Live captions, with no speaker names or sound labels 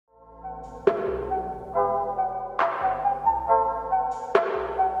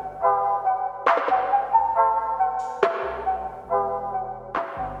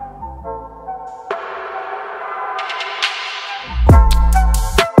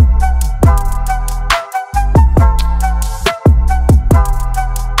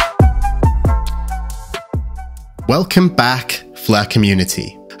Welcome back, Flare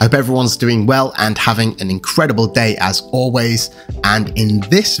community. I hope everyone's doing well and having an incredible day as always. And in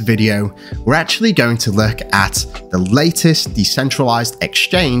this video, we're actually going to look at the latest decentralized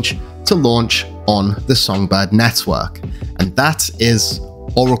exchange to launch on the Songbird Network, and that is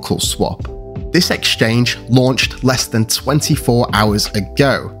Oracle Swap. This exchange launched less than 24 hours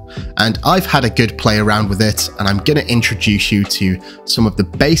ago, and I've had a good play around with it, and I'm going to introduce you to some of the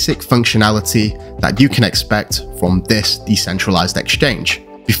basic functionality that you can expect from this decentralized exchange.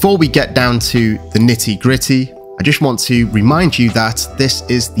 Before we get down to the nitty-gritty, I just want to remind you that this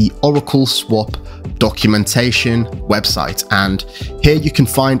is the Oracle Swap documentation website, and here you can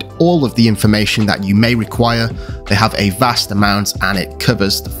find all of the information that you may require. They have a vast amount and it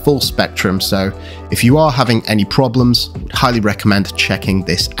covers the full spectrum, so if you are having any problems, I would highly recommend checking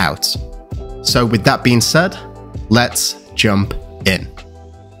this out. So with that being said, let's jump in.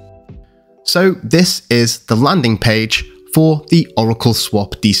 So this is the landing page for the Oracle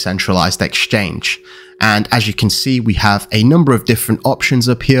Swap decentralized exchange, and as you can see, we have a number of different options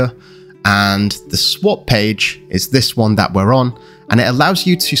up here. And the swap page is this one that we're on, and it allows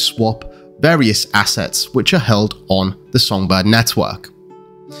you to swap various assets which are held on the Songbird network.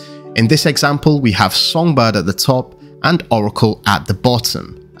 In this example, we have Songbird at the top and Oracle at the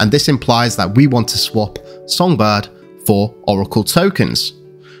bottom, and this implies that we want to swap Songbird for Oracle tokens.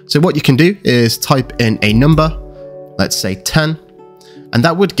 So what you can do is type in a number, let's say 10, and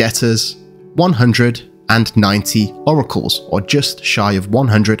that would get us 190 oracles, or just shy of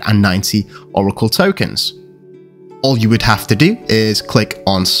 190 Oracle tokens. All you would have to do is click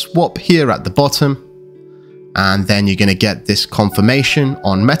on swap here at the bottom, and then you're going to get this confirmation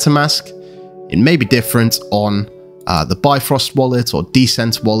on MetaMask. It may be different on the Bifrost wallet or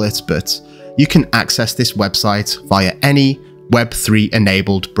Decent wallet, but you can access this website via any Web3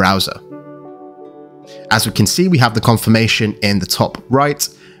 enabled browser. As we can see, we have the confirmation in the top right,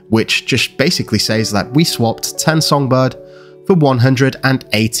 which just basically says that we swapped 10 Songbird for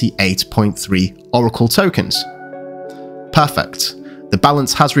 188.3 Oracle tokens. Perfect. The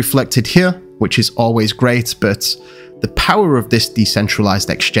balance has reflected here, which is always great, but the power of this decentralized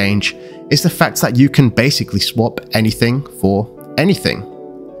exchange is the fact that you can basically swap anything for anything.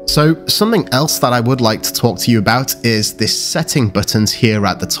 So something else that I would like to talk to you about is this setting buttons here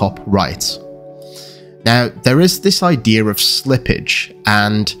at the top right. Now, there is this idea of slippage,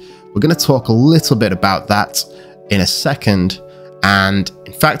 and we're going to talk a little bit about that in a second. And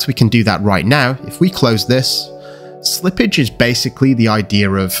in fact, we can do that right now. If we close this, slippage is basically the idea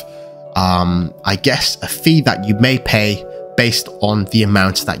of, I guess, a fee that you may pay based on the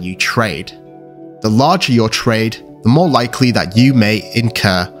amount that you trade. The larger your trade, the more likely that you may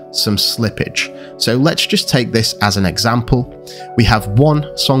incur some slippage. So let's just take this as an example. We have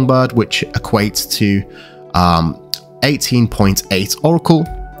one Songbird, which equates to 18.8 Oracle.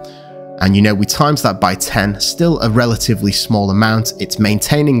 And you know, we times that by 10, still a relatively small amount. It's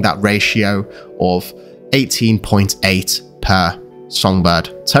maintaining that ratio of 18.8 per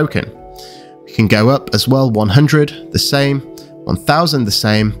Songbird token. We can go up as well, 100, the same, 1000, the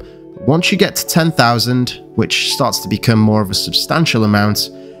same. Once you get to 10,000, which starts to become more of a substantial amount,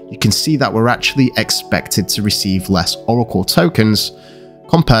 you can see that we're actually expected to receive less Oracle tokens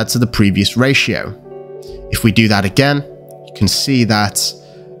compared to the previous ratio. If we do that again, you can see that,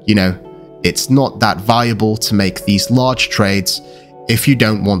 you know, it's not that viable to make these large trades if you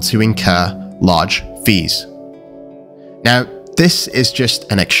don't want to incur large fees. Now, this is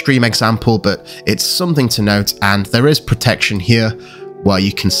just an extreme example, but it's something to note, and there is protection here where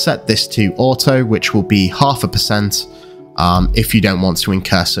you can set this to auto, which will be 0.5%. If you don't want to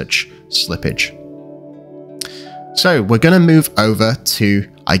incur such slippage. So we're going to move over to,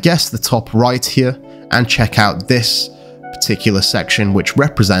 I guess, the top right here and check out this particular section, which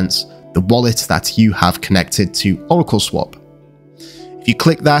represents the wallet that you have connected to Oracle Swap. If you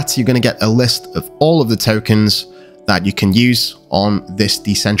click that, you're going to get a list of all of the tokens that you can use on this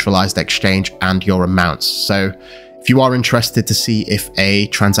decentralized exchange and your amounts. So if you are interested to see if a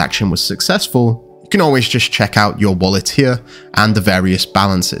transaction was successful, you can always just check out your wallet here and the various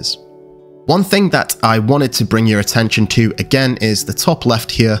balances. One thing that I wanted to bring your attention to again is the top left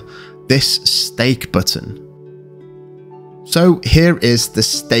here, this stake button. So here is the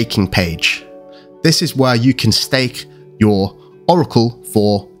staking page. This is where you can stake your Oracle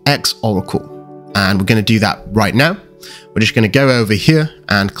for X Oracle. And we're going to do that right now. We're just going to go over here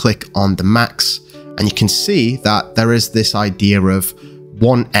and click on the max. And you can see that there is this idea of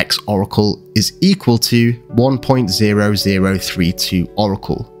 1x Oracle is equal to 1.0032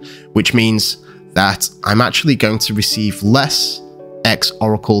 Oracle, which means that I'm actually going to receive less X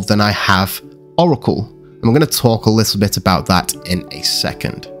Oracle than I have Oracle And we're going to talk a little bit about that in a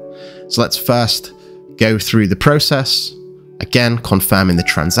second. So let's first go through the process. Again, confirming the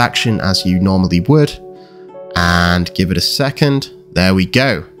transaction as you normally would. And give it a second. There we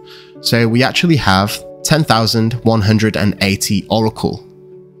go. So we actually have 10,180 Oracle.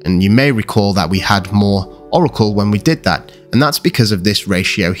 And you may recall that we had more Oracle when we did that. And that's because of this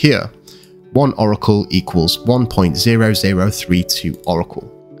ratio here. 1 Oracle equals 1.0032 Oracle.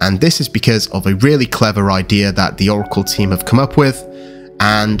 And this is because of a really clever idea that the Oracle team have come up with.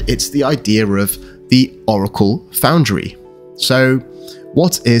 And it's the idea of the Oracle Foundry. So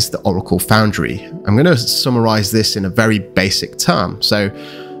what is the Oracle Foundry? I'm going to summarize this in a very basic term. So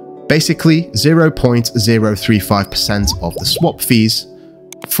basically 0.035% of the swap fees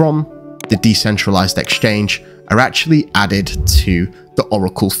from the Decentralized Exchange are actually added to the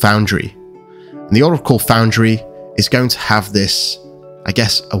Oracle Foundry. And the Oracle Foundry is going to have this, I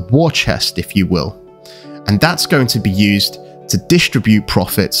guess, a war chest, if you will. And that's going to be used to distribute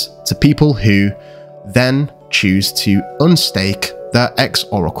profits to people who then choose to unstake their X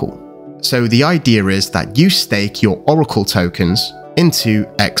Oracle. So the idea is that you stake your Oracle tokens into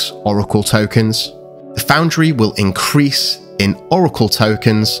X Oracle tokens. The Foundry will increase in Oracle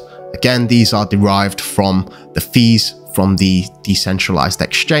tokens. Again, these are derived from the fees from the Decentralized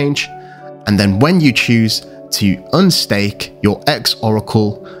Exchange. And then when you choose to unstake your X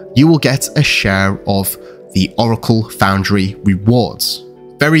Oracle, you will get a share of the Oracle Foundry rewards.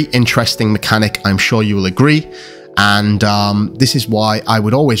 Very interesting mechanic, I'm sure you will agree. And this is why I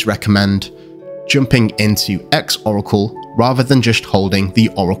would always recommend jumping into X Oracle rather than just holding the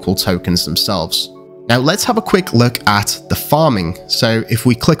Oracle tokens themselves. Now let's have a quick look at the farming. So if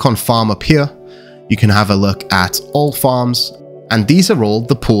we click on farm up here, you can have a look at all farms. And these are all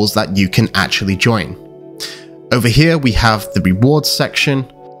the pools that you can actually join. Over here, we have the rewards section.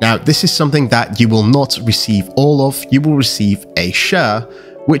 Now, this is something that you will not receive all of. You will receive a share,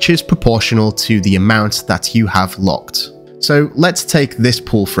 which is proportional to the amount that you have locked. So let's take this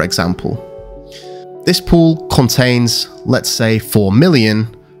pool, for example. This pool contains, let's say, 4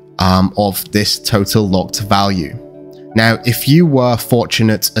 million of this total locked value. Now, if you were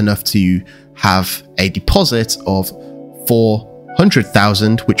fortunate enough to have a deposit of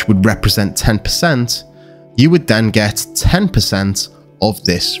 400,000, which would represent 10%, you would then get 10% of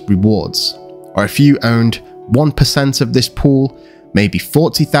this rewards. Or if you owned 1% of this pool, maybe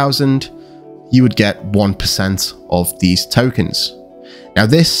 40,000, you would get 1% of these tokens. Now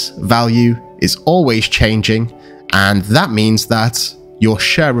this value is always changing, and that means that your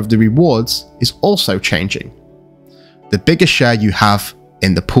share of the rewards is also changing. The bigger share you have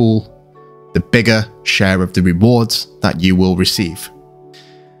in the pool, the bigger share of the rewards that you will receive.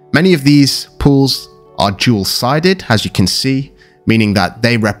 Many of these pools are dual-sided, as you can see, meaning that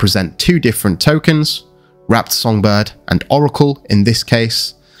they represent two different tokens, Wrapped Songbird and Oracle in this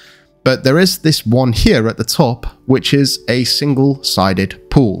case. But there is this one here at the top, which is a single-sided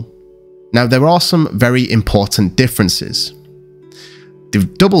pool. Now there are some very important differences. The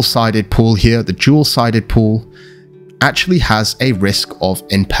double-sided pool here, the dual-sided pool, actually has a risk of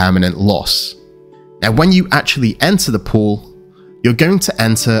impermanent loss. Now when you actually enter the pool, you're going to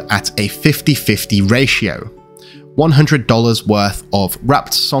enter at a 50-50 ratio. $100 worth of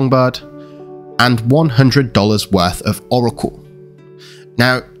Wrapped Songbird and $100 worth of Oracle.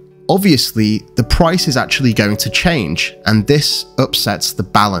 Now, obviously, the price is actually going to change, and this upsets the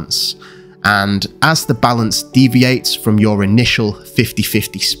balance. And as the balance deviates from your initial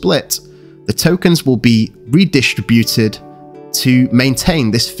 50-50 split, the tokens will be redistributed to maintain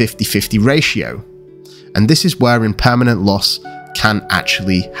this 50-50 ratio. And this is where impermanent loss can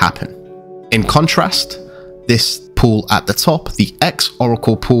actually happen. In contrast, this pool at the top, the X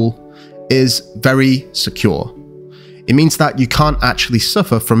Oracle pool, is very secure. It means that you can't actually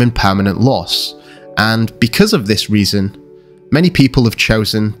suffer from impermanent loss. And because of this reason, many people have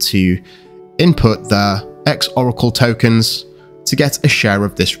chosen to input their X Oracle tokens to get a share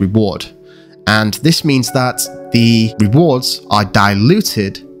of this reward. And this means that the rewards are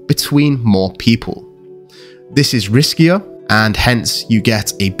diluted between more people. This is riskier, and hence you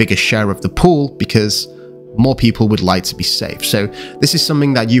get a bigger share of the pool because more people would like to be safe. So this is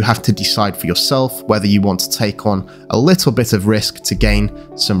something that you have to decide for yourself, whether you want to take on a little bit of risk to gain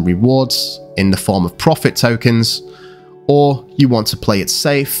some rewards in the form of profit tokens, or you want to play it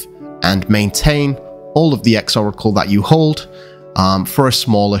safe and maintain all of the X Oracle that you hold for a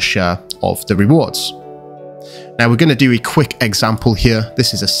smaller share of the rewards. Now we're going to do a quick example here.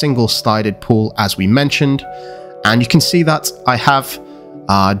 This is a single-sided pool, as we mentioned, and you can see that I have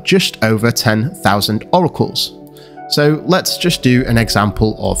just over 10,000 oracles. So let's just do an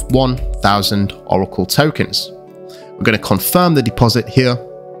example of 1,000 Oracle tokens. We're going to confirm the deposit here,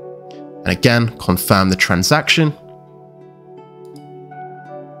 and again, confirm the transaction.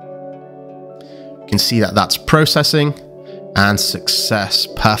 You can see that that's processing, and success,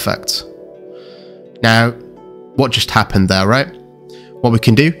 perfect. Now, what just happened there, right? What we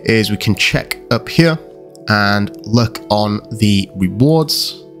can do is we can check up here and look on the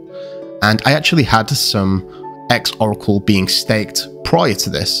rewards. And I actually had some X Oracle being staked prior to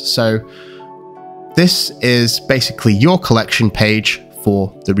this. So this is basically your collection page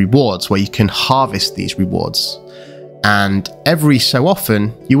for the rewards where you can harvest these rewards. And every so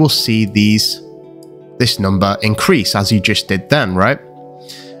often you will see this number increase as you just did then, right?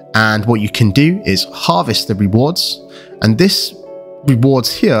 And what you can do is harvest the rewards, and these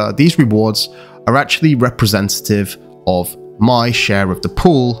rewards are actually representative of my share of the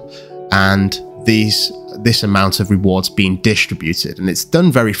pool and this amount of rewards being distributed, and it's done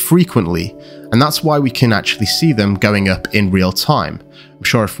very frequently, and that's why we can actually see them going up in real time. I'm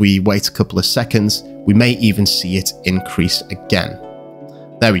sure if we wait a couple of seconds, we may even see it increase again.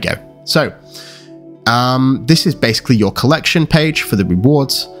 There we go. So this is basically your collection page for the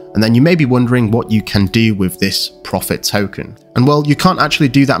rewards. And then you may be wondering what you can do with this profit token. And well, you can't actually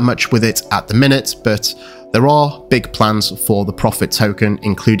do that much with it at the minute, but there are big plans for the profit token,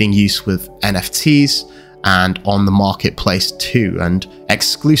 including use with NFTs and on the marketplace too, and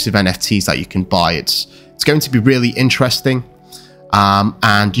exclusive NFTs that you can buy. It's going to be really interesting.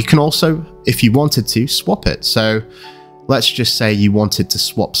 And you can also, if you wanted to, swap it. So let's just say you wanted to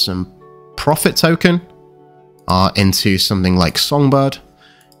swap some profit token into something like Songbird.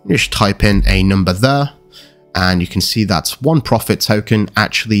 You just type in a number there, and you can see that one profit token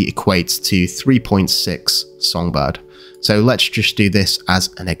actually equates to 3.6 Songbird. So let's just do this as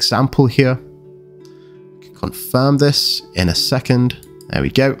an example here. Confirm this in a second. There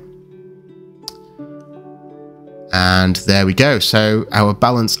we go. And there we go. So our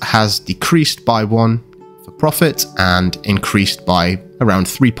balance has decreased by 1 for profit and increased by around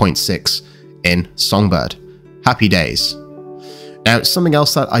 3.6 in Songbird. Happy days. Now, something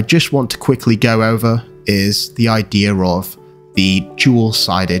else that I just want to quickly go over is the idea of the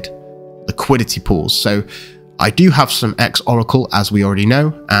dual-sided liquidity pools. So I do have some X Oracle, as we already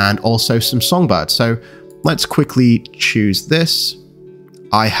know, and also some Songbird. So let's quickly choose this.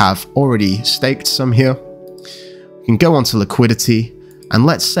 I have already staked some here. We can go on to liquidity, and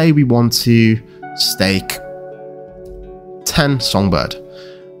let's say we want to stake 10 Songbird.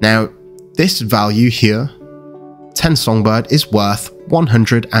 Now, this value here, 10 Songbird, is worth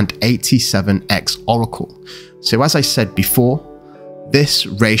 187 X Oracle. So as I said before, this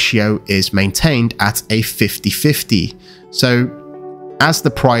ratio is maintained at a 50-50. So as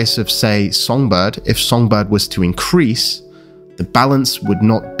the price of, say, Songbird, if Songbird was to increase, the balance would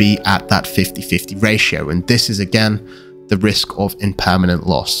not be at that 50-50 ratio. And this is, again, the risk of impermanent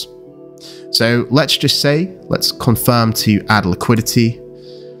loss. So let's just say, let's confirm to add liquidity.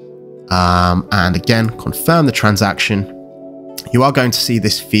 And again, confirm the transaction. You are going to see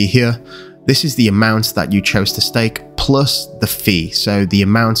this fee here. This is the amount that you chose to stake plus the fee. So the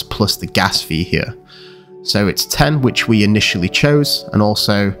amount plus the gas fee here. So it's 10, which we initially chose, and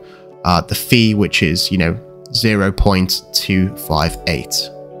also the fee, which is, 0.258.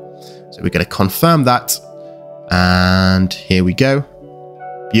 So we're going to confirm that. And here we go.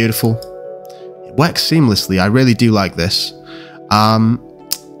 Beautiful. It works seamlessly. I really do like this.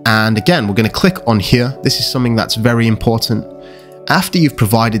 And again, we're going to click on here. This is something that's very important. After you've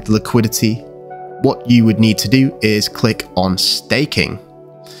provided the liquidity, what you would need to do is click on staking.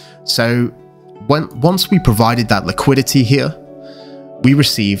 So once we provided that liquidity here, we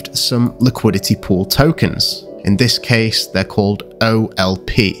received some liquidity pool tokens. In this case, they're called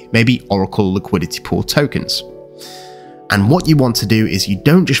OLP, maybe Oracle Liquidity Pool tokens. And what you want to do is you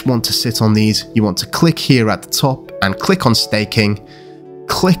don't just want to sit on these, you want to click here at the top and click on staking,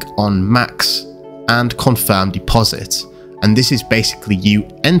 click on max and confirm deposit. And this is basically you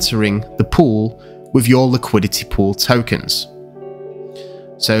entering the pool with your liquidity pool tokens.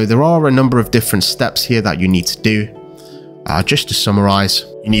 So there are a number of different steps here that you need to do. Just to summarize,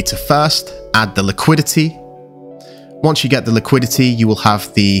 you need to first add the liquidity. Once you get the liquidity, you will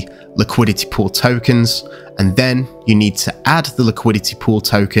have the liquidity pool tokens, and then you need to add the liquidity pool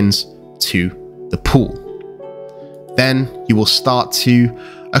tokens to the pool. Then you will start to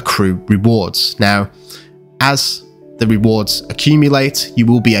accrue rewards. Now, as the rewards accumulate, you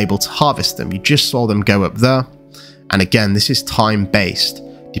will be able to harvest them. You just saw them go up there. And again, this is time-based,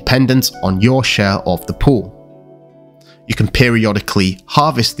 dependent on your share of the pool. You can periodically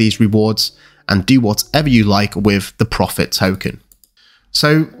harvest these rewards, and do whatever you like with the profit token.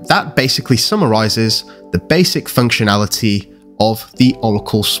 So that basically summarizes the basic functionality of the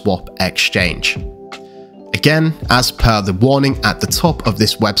Oracle Swap Exchange. Again, as per the warning at the top of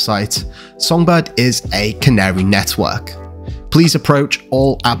this website, Songbird is a canary network. Please approach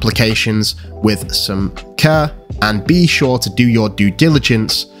all applications with some care and be sure to do your due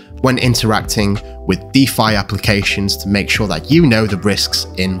diligence when interacting with DeFi applications to make sure that you know the risks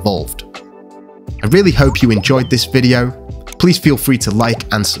involved. I really hope you enjoyed this video. Please feel free to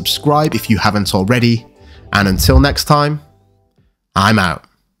like and subscribe if you haven't already. And until next time, I'm out.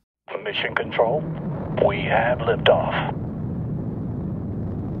 Mission Control, we have liftoff.